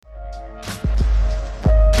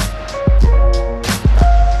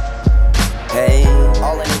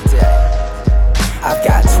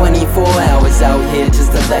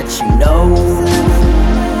let you know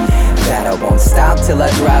that I won't stop till I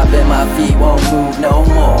drop and my feet won't move no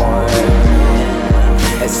more.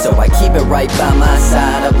 And so I keep it right by my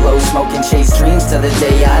side. I blow smoke and chase dreams till the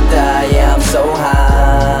day I die. Yeah, I'm so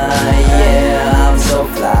high, yeah, I'm so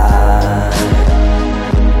fly.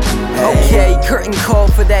 Okay, curtain call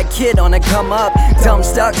for that kid on a come up. Dumb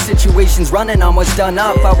stuck situations running on what's done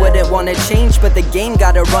up. I wouldn't wanna change, but the game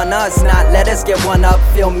gotta run us, not let us get one up.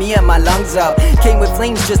 Fill me and my lungs up. Came with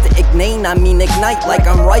flames just to ignite, I mean ignite like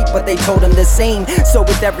I'm right, but they told him the same. So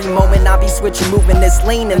with every moment I be switching, moving this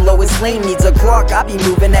lane. And Lois Lane needs a clock, I be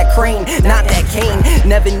moving that crane, not that cane.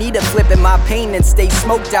 Never need a flip in my pain and stay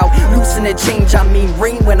smoked out. Loosen the change, I mean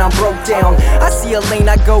rain when I'm broke down. I see a lane,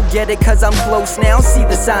 I go get it cause I'm close now. See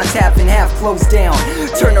the signs half and half closed down.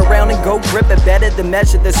 Turn around and go grip it better to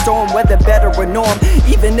measure the storm, whether better or norm.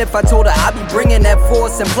 Even if I told her I'd be bringing that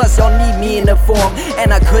force, and plus y'all need me in the form.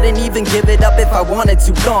 And I couldn't even give it up if I wanted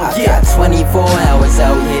too long. I got 24 hours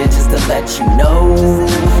out here just to let you know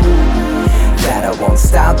that I won't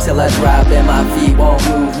stop till I drop and my feet won't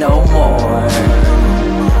move no more.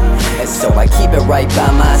 And so I keep it right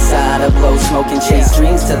by my side. I blow smoke and chase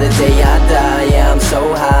dreams till the day I die. Yeah, I'm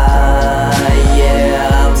so high,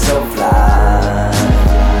 yeah, I'm so fly.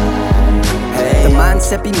 The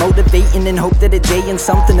mindset be motivating and hope that a day and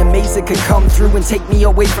something amazing could come through and take me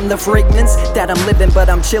away from the fragments that I'm living, but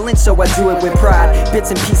I'm chilling, so I do it with pride. Bits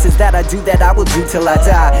and pieces that I do that I will do till I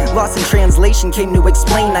die. Lost in translation, came to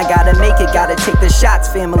explain. I gotta make it, gotta take the shots,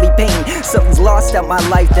 family pain. Something's lost out my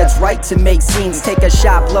life that's right to make scenes. Take a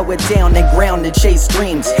shot, blow it down and ground and chase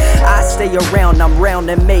dreams. I stay around, I'm round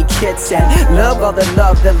and make hits and love all the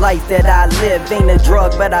love, the life that I live. Ain't a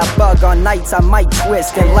drug, but I bug on nights. I might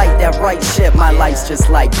twist and light that right shit. My life's just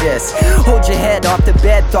like this. Hold your head off the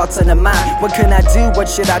bed, thoughts on the mind. What can I do? What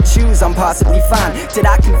should I choose? I'm possibly fine. Did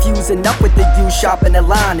I confuse enough with the you sharpen the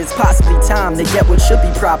line? It's possibly time to get what should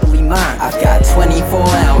be properly mine. I've got 24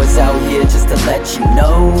 hours out here just to let you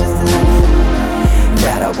know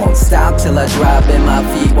that I won't stop till I drop and my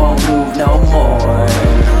feet won't move no more.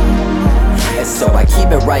 And so I keep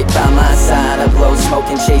it right by my side. I blow smoke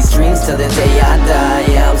and chase dreams till the day I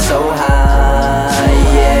die. Yeah, I'm so high.